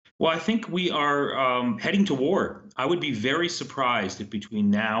Well, I think we are heading to war. I would be very surprised if between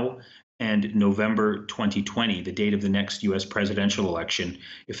now and November 2020, the date of the next U.S. presidential election,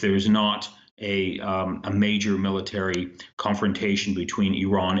 if there is not a major military confrontation between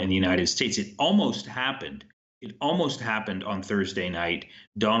Iran and the United States. It almost happened. It almost happened on Thursday night.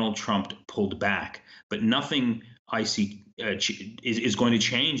 Donald Trump pulled back, but nothing I see is going to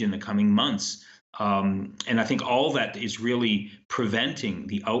change in the coming months. And I think all that is really preventing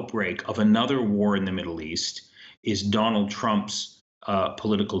the outbreak of another war in the Middle East is Donald Trump's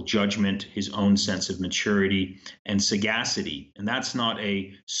political judgment, his own sense of maturity and sagacity. And that's not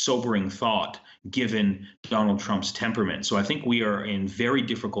a sobering thought given Donald Trump's temperament. So I think we are in very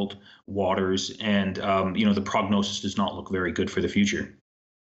difficult waters, and the prognosis does not look very good for the future.